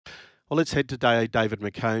Well, let's head to David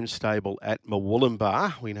McColm's stable at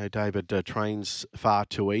Mawullumbar. We know David trains far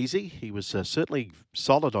too easy. He was certainly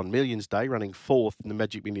solid on Millions Day, running fourth in the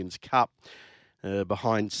Magic Millions Cup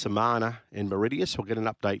behind Samana and Meridius. We'll get an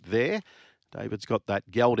update there. David's got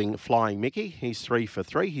that gelding Flying Mickey. He's 3 for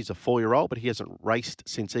 3. He's a 4-year-old, but he hasn't raced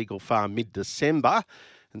since Eagle Farm mid-December.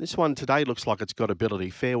 And this one today looks like it's got ability.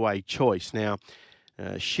 Fairway Choice. Now,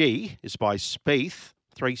 she is by Spieth.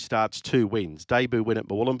 3 starts, 2 wins. Debut win at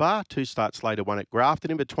Mawullumbar, 2 starts later, one at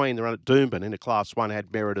Grafton. In between, the run at Doomben in a Class 1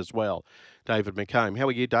 had merit as well. David McColm. How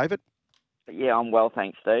are you, David? Yeah, I'm well,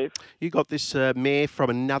 thanks, Steve. You got this mare from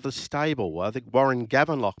another stable. I think Warren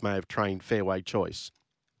Gavenlock may have trained Fairway Choice.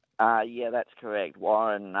 Yeah, that's correct.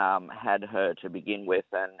 Warren had her to begin with,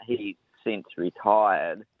 and he's since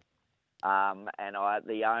retired.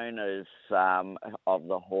 The owners of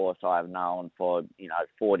the horse I've known for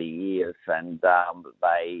 40 years, and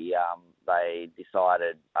they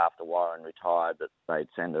decided after Warren retired that they'd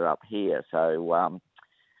send her up here. So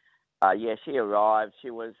she arrived.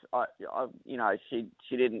 She was, she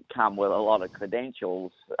didn't come with a lot of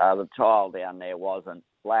credentials. The trial down there wasn't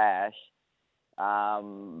flash.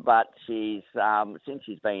 But she's since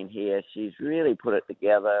she's been here, she's really put it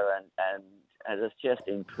together and it's just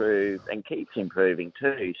improved and keeps improving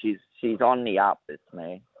too. She's on the up, this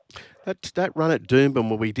mare. That run at Doomben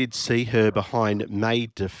where we did see her behind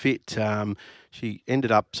Made to Fit, she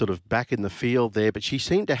ended up sort of back in the field there, but she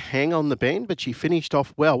seemed to hang on the bend, but she finished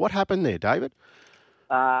off well. What happened there, David?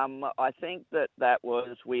 I think that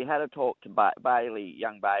was, we had a talk to Bailey.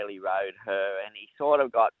 Young Bailey rode her, and he sort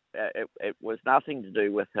of got, it was nothing to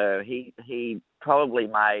do with her. He probably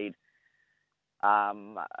made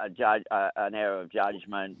an error of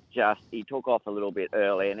judgment. Just, he took off a little bit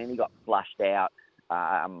early, and then he got flushed out,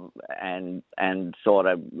 and sort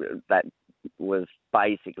of that was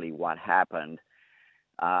basically what happened.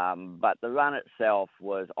 But the run itself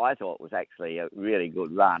I thought was actually a really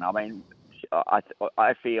good run. I mean,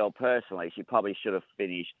 I feel personally she probably should have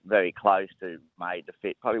finished very close to Made to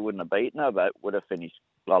Fit. Probably wouldn't have beaten her, but would have finished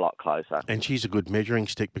a lot closer. And she's a good measuring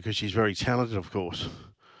stick because she's very talented, of course.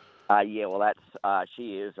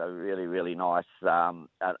 She is a really, really nice, a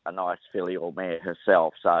nice filial mare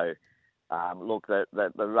herself. So,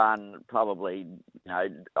 the run probably,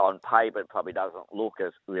 on paper it probably doesn't look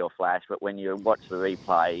as real flash, but when you watch the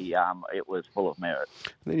replay, it was full of merit.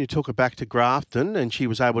 And then you took her back to Grafton, and she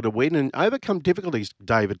was able to win and overcome difficulties.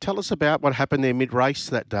 David, tell us about what happened there mid-race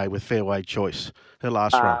that day with Fairway Choice, her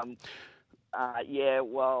last run.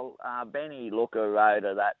 Benny Looker rode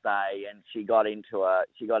her that day, and she got into a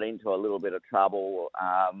little bit of trouble.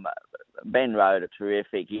 Ben rode her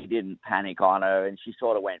terrific. He didn't panic on her, and she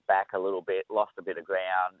sort of went back a little bit, lost a bit of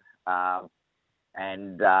ground,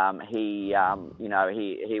 he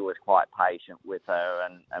was quite patient with her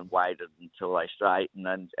and waited until they straightened,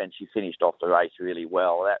 and she finished off the race really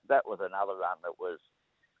well. That was another run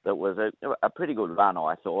that was a pretty good run,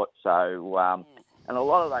 I thought. So. And a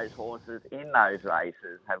lot of those horses in those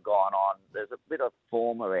races have gone on. There's a bit of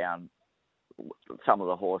form around some of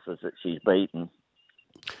the horses that she's beaten.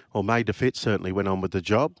 Well, Made to Fit certainly went on with the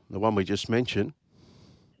job, the one we just mentioned.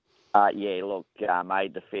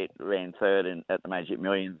 Made to Fit ran third at the Magic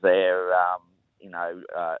Millions there, on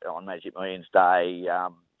Magic Millions Day,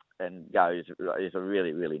 and is a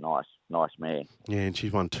really, really nice mare. Yeah, and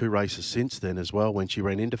she's won 2 races since then as well when she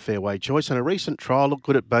ran into Fairway Choice. And a recent trial looked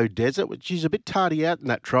good at Bow Desert, which she's a bit tardy out in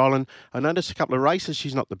that trial. And I noticed a couple of races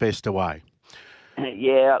she's not the best away.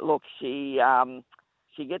 Yeah, look, she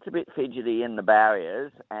gets a bit fidgety in the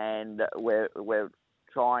barriers, and we're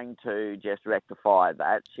trying to just rectify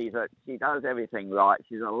that. She does everything right.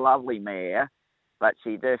 She's a lovely mare, but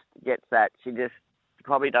she just gets that. She just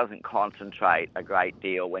probably doesn't concentrate a great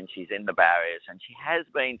deal when she's in the barriers, and she has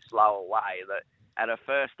been slow away. That at her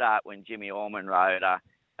first start when Jimmy Orman rode her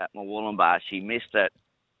at Mawullumbar, she missed it.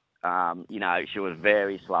 She was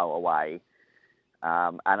very slow away.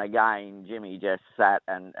 And again, Jimmy just sat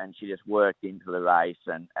and she just worked into the race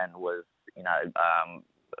and was,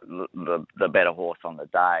 the better horse on the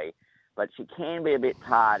day. But she can be a bit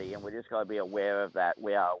tardy, and we just got to be aware of that.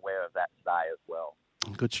 We are aware of that today as well.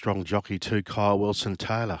 Good strong jockey too, Kyle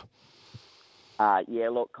Wilson-Taylor.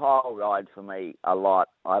 Kyle rides for me a lot.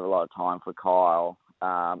 I have a lot of time for Kyle,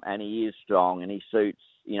 and he is strong, and he suits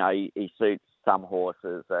some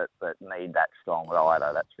horses that need that strong rider,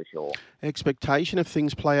 that's for sure. Expectation if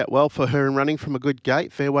things play out well for her and running from a good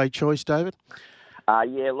gate, Fairway Choice, David? I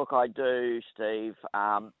do, Steve.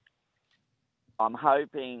 I'm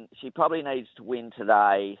hoping she probably needs to win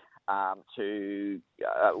today.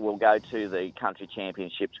 We'll go to the Country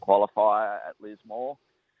Championships qualifier at Lismore.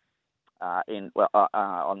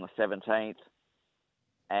 on the 17th,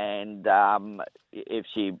 and if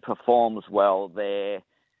she performs well there,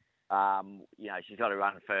 she's got to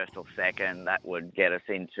run first or second. That would get us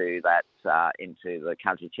into into the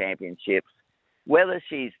country championships. Whether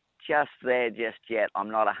she's just there just yet,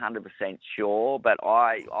 I'm not 100% sure, but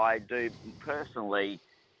I do personally.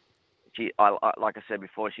 Like I said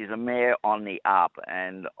before, she's a mare on the up,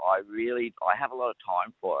 and I have a lot of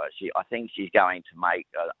time for her. I think she's going to make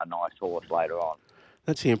a nice horse later on.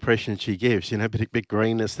 That's the impression she gives. Bit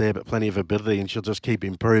greenness there, but plenty of ability, and she'll just keep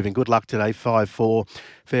improving. Good luck today, 5-4,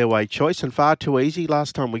 Fairway Choice, and Far Too Easy.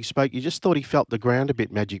 Last time we spoke, you just thought he felt the ground a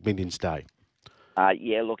bit, Magic Millions Day.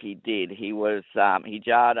 Yeah, look, he did. He was he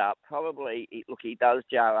jarred up. He does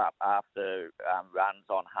jar up after runs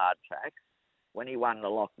on hard tracks. When he won the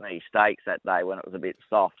Lockney Stakes that day, when it was a bit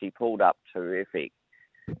soft, he pulled up terrific.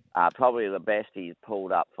 Probably the best he's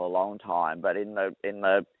pulled up for a long time. But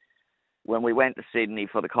when we went to Sydney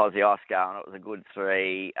for the Kosciuszko, and it was a good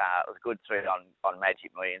three. It was a good three on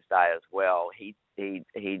Magic Millions Day as well. He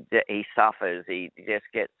suffers. He just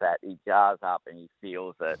gets that. He jars up and he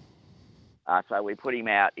feels it. So we put him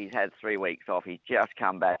out. He's had 3 weeks off. He's just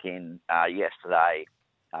come back in yesterday.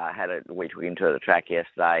 We took him to the track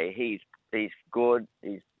yesterday. He's good.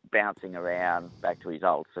 He's bouncing around back to his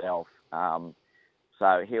old self.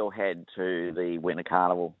 So he'll head to the Winter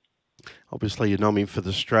Carnival. Obviously, you nom him for the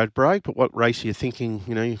Stradbroke, but what race are you thinking,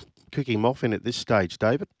 kicking him off in at this stage,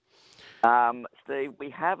 David? Steve, we're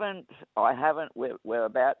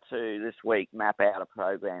about to this week map out a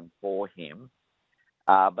program for him.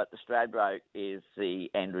 But the Stradbroke is the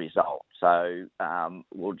end result. So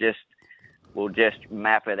we'll just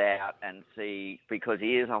map it out and see, because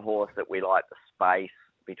he is a horse that we like the space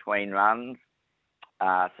between runs.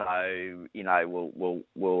 So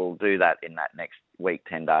we'll do that in that next week,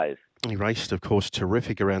 10 days. He raced, of course,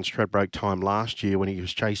 terrific around Stradbroke time last year when he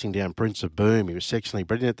was chasing down Prince of Boom. He was sectionally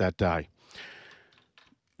brilliant that day.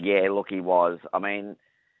 Yeah, look, he was. I mean,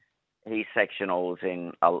 his sectionals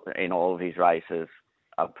in all of his races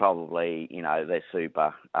are probably, they're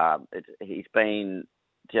super. He's been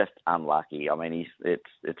just unlucky. I mean,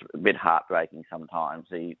 it's a bit heartbreaking sometimes.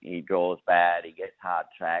 He draws bad. He gets hard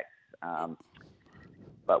tracks.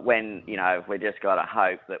 But when, we've just got to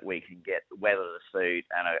hope that we can weather the suit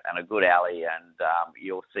and a good alley, and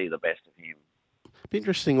you'll see the best of him. Be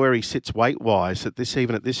interesting where he sits weight-wise at this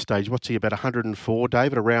stage. What's he, about 104,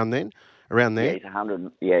 David, around there? Yeah, he's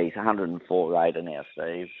 100. Yeah, he's 104 rated now,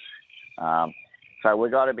 Steve. So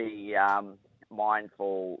we've got to be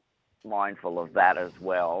mindful of that as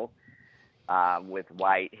well. With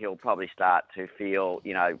weight, he'll probably start to feel,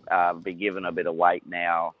 be given a bit of weight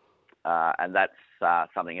now, and that's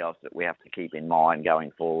something else that we have to keep in mind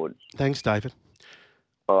going forward. Thanks, David.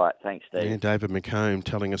 All right, thanks, Steve. Yeah, David McColm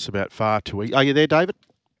telling us about Far Too Easy. Are you there, David?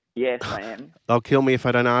 Yes, I am. They'll kill me if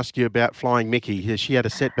I don't ask you about Flying Mickey. She had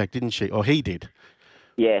a setback, didn't she? Or he did.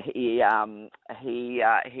 Yeah,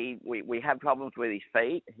 we had problems with his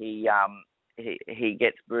feet. He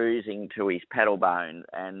gets bruising to his pedal bone,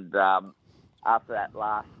 and after that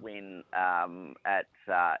last win at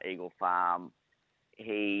Eagle Farm,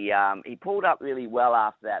 he pulled up really well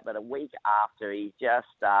after that. But a week after, he just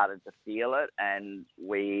started to feel it, and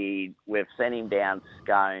we've sent him down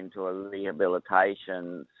Scone to a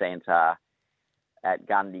rehabilitation centre at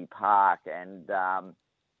Gundy Park, and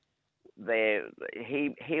they're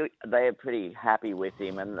pretty happy with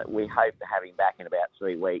him, and we hope to have him back in about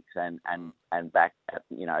 3 weeks and back at,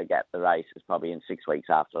 get the races probably in 6 weeks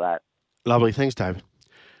after that. Lovely. Thanks, David.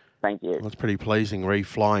 Thank you. That's pretty pleasing.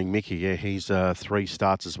 Flying Mickey. Yeah, he's 3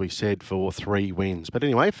 starts, as we said, for 3 wins. But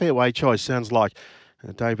anyway, Fairway Choice sounds like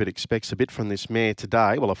David expects a bit from this mare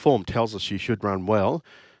today. Well, a form tells us she should run well.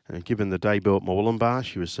 Given the debut at Moolumbar,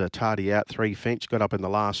 she was tardy out 3 fence, got up in the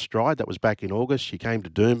last stride. That was back in August. She came to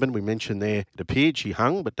Doomben. We mentioned there it appeared she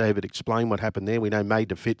hung, but David explained what happened there. We know Made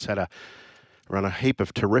to Fitz had run a heap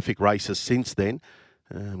of terrific races since then,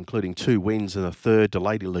 including 2 wins and a third to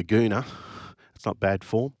Lady Laguna. It's not bad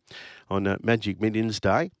form on Magic Millions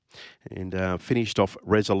Day, and finished off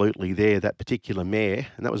resolutely there, that particular mare,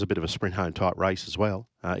 and that was a bit of a sprint home type race as well,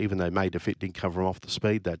 even though Made to Fit did cover him off the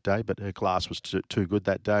speed that day, but her class was too good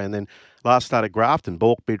that day. And then last start at Grafton,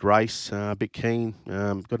 balk bid race, a bit keen,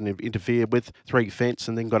 got interfered with, 3 fence,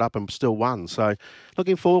 and then got up and still won. So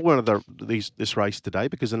looking forward to this race today,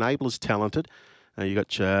 because Enabler's talented. You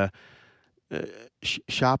got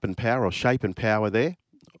Shape and Power there.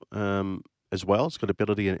 As well. It's got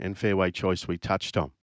ability and Fairway Choice we touched on.